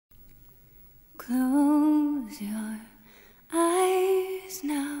Close your eyes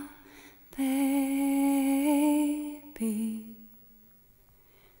now, baby.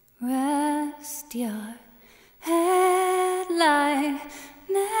 Rest your head, lie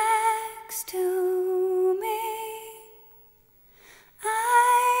next to me.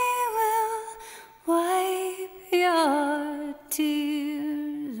 I will wipe your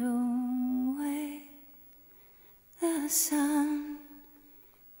tears away. The sun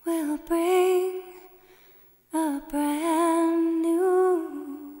will bring a brand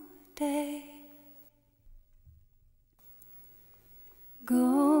new day.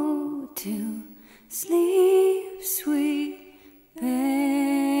 Go to sleep, sweet baby.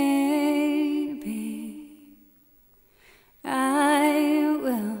 I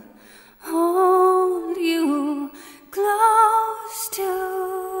will hold you close to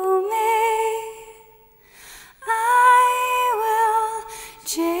me. I will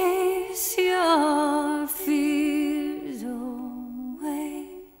chase your fears away.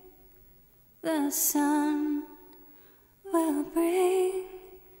 The sun will bring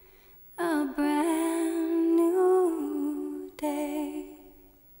a brand new day.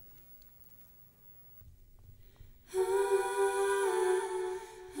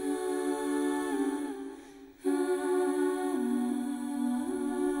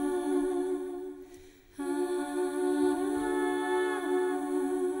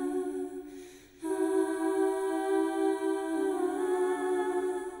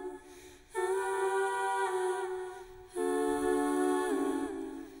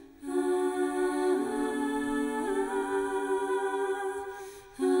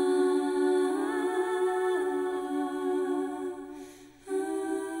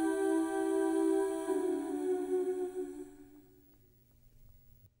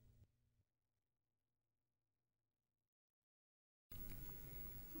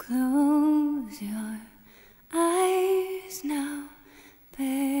 Close your eyes now,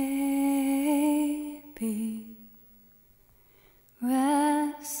 baby.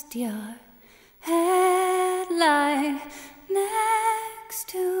 Rest your head, lie next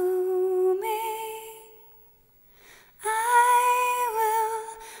to me. I will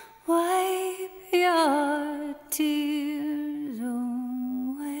wipe your tears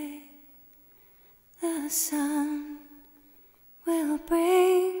away. The sun will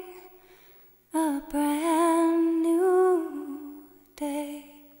bring a brand new day.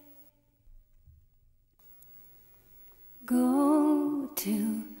 Go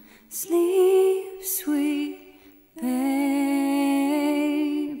to sleep, sweet baby.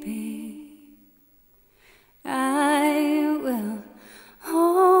 I will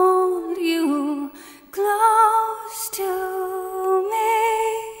hold you close to me.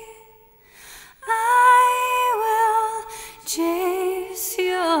 I will chase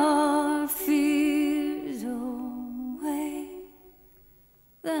your fears away.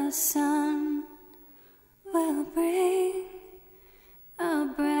 The sun will bring a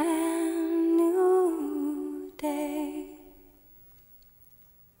brand new day.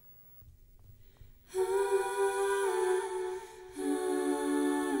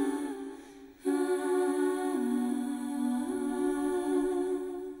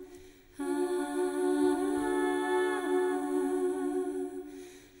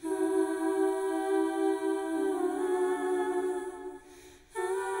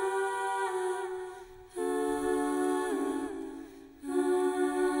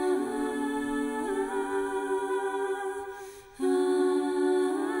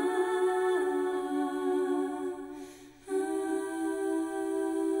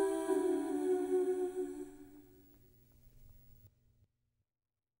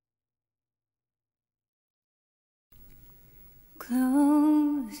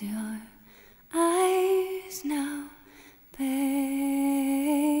 Close your eyes now, baby.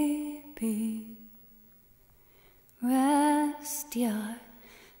 Rest your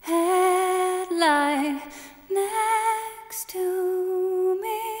head, lie next to